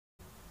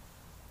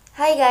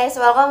Hi guys,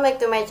 welcome back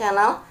to my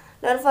channel.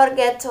 Don't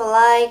forget to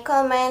like,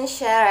 comment,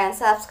 share, and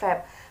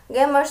subscribe.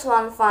 Gamers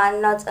Want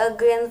Fund not a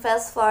green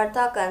phase for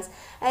tokens.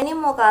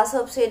 Animoca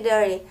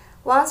subsidiary.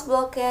 Once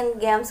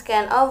blockchain games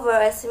can offer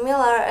a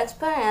similar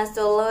experience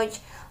to League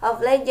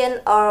of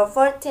Legends or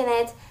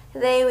Fortnite,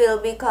 they will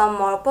become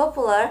more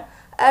popular,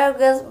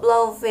 argues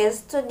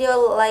Blowfish studio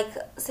like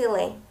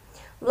Silly.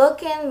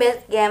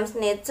 Blockchain-based games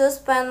need to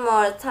spend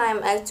more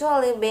time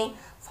actually being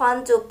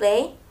fun to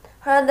play,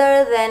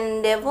 rather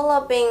than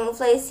developing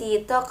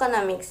flashy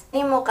tokenomics.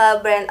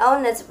 Animoca brand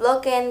owns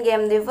blockchain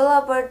game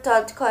developer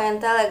told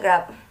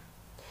Cointelegraph.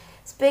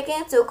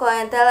 Speaking to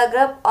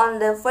Cointelegraph on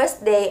the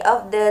first day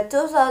of the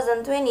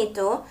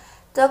 2022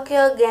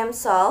 Tokyo Game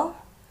Show,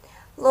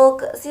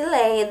 Luke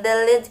Siley,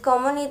 the lead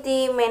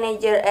community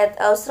manager at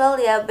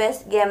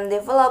Australia-based game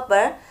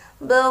developer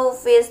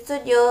Blowfish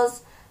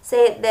Studios,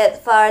 said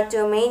that far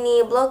too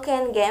many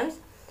blockchain games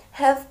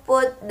have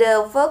put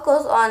the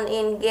focus on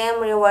in-game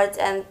rewards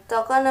and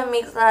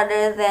tokenomics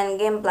rather than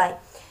gameplay.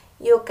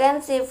 You can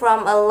see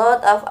from a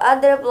lot of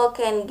other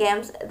blockchain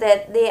games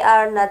that they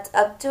are not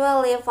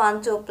actually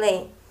fun to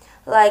play.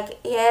 Like,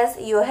 yes,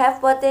 you have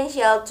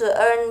potential to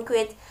earn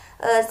quite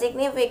a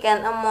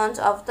significant amount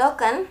of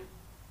token,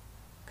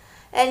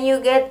 and you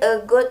get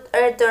a good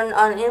return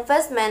on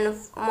investment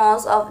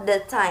most of the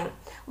time.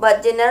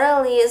 But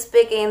generally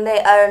speaking, they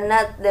are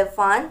not the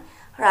fun,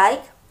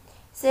 right?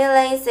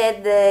 Siley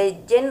said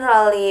that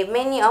generally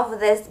many of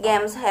these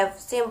games have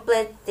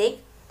simplistic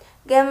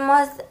game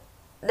modes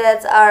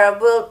that are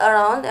built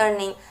around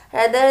earning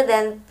rather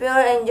than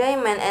pure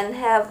enjoyment and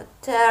have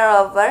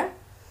moreover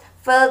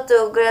failed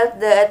to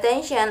grab the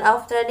attention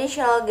of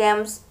traditional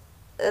games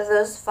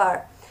thus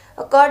far.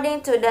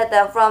 According to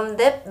data from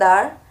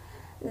DeepDar,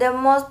 the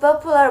most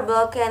popular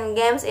blockchain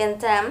games in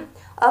terms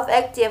of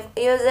active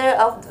users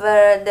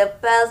over the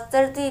past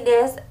 30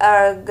 days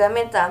are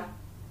Gameta,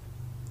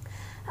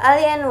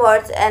 Alien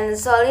Wars, and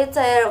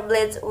Solitaire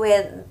Blitz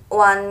with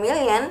 1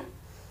 million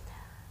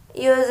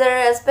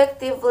users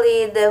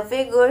respectively. The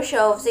figures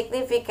show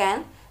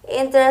significant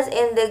interest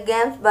in the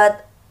games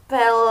but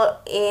pale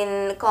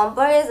in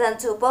comparison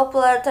to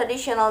popular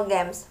traditional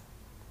games.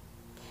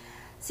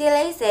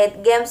 Siley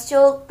said games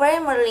should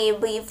primarily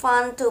be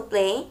fun to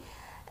play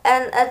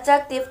and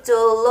attractive to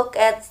look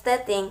at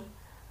setting.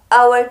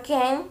 Our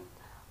kind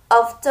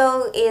of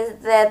thought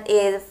is that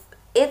if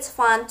it's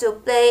fun to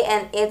play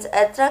and it's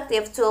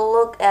attractive to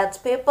look at,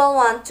 people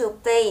want to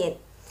play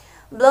it.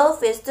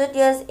 Blowfish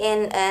Studios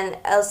is an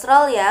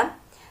Australia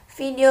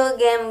video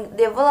game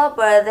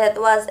developer that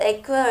was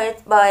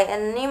acquired by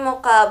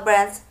Animoca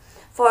Brands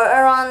for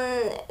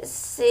around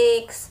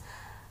 $6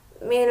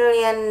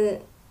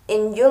 million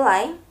in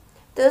July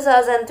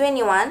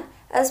 2021.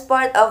 As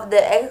part of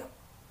the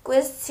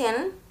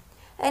acquisition,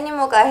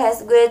 Animoca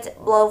has grabbed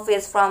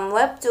Blowfish from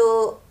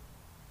Web2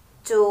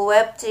 to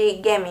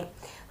Web3 gaming,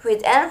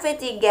 with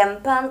NFT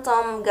game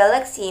Phantom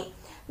Galaxy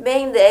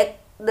being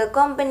the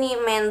company's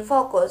main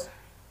focus.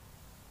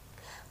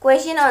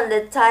 Question on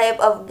the type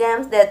of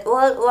games that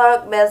would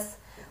work best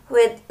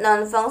with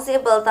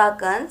non-fungible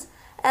tokens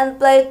and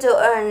play to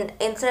earn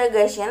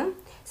integration,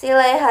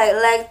 Siley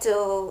highlighted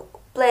to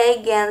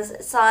play games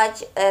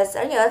such as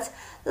Riot's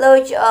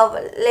League of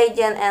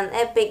Legends and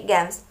Epic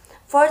Games,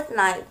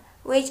 Fortnite,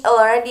 which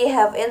already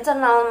have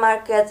internal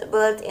markets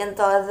built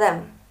into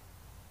them.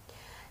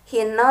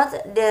 He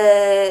noted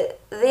that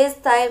these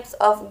types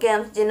of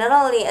games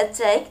generally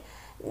attract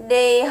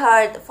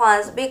die-hard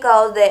fans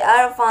because they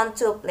are fun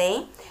to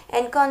play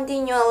and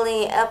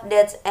continually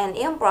update and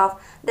improve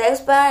the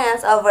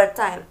experience over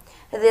time.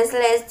 This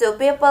leads to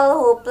people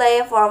who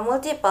play for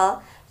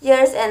multiple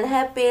years and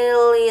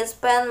happily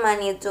spend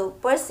money to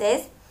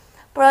purchase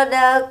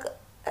products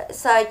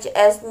such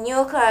as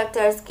new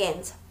character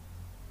skins.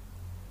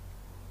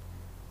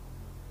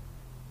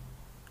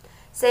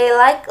 Say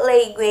like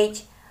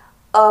League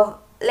of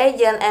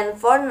Legends and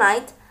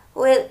Fortnite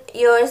with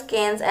your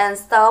skins and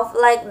stuff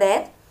like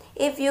that.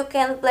 If you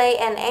can play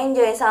and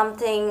enjoy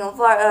something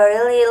for a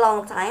really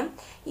long time,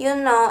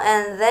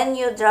 and then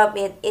you drop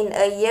it in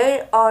a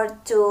year or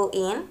two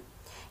in,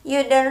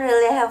 you don't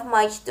really have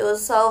much to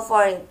show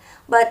for it.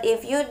 But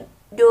if you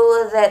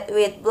do that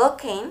with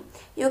blockchain,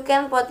 you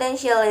can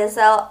potentially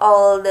sell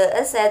all the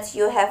assets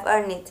you have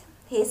earned,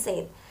 he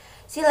said.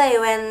 Siley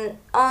went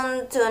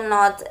on to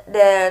note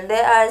that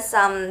there are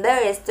some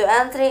barriers to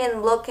entry in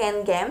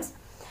blockchain games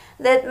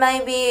that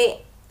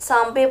maybe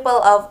some people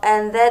of,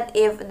 and that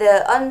if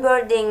the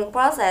onboarding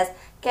process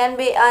can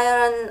be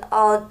ironed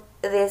out,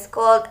 this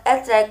could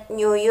attract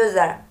new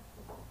users.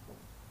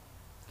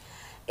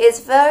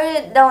 It's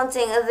very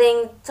daunting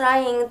thing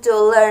trying to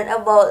learn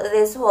about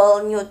this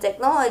whole new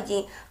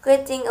technology,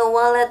 creating a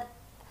wallet,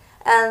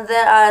 and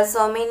there are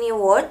so many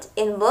words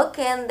in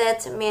blockchain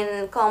that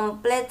mean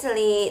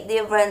completely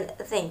different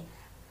things.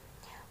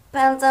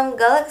 Phantom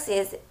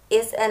Galaxies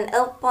is an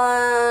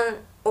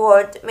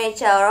open-world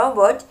mecha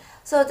robot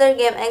shooter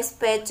game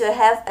expected to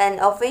have an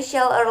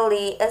official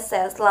early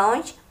access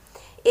launch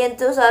in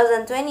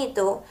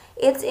 2022.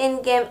 Its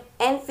in-game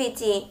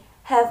NFT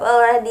have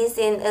already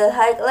seen a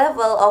high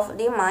level of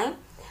demand,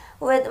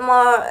 with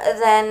more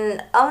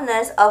than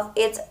owners of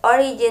its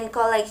origin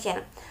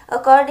collection.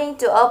 According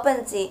to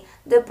OpenSea,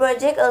 the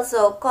project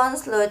also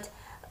consulted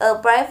a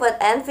private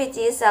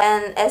entity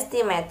and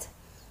estimate.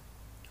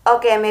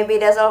 Okay, maybe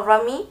that's all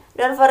from me.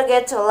 Don't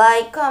forget to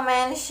like,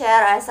 comment,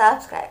 share, and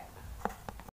subscribe.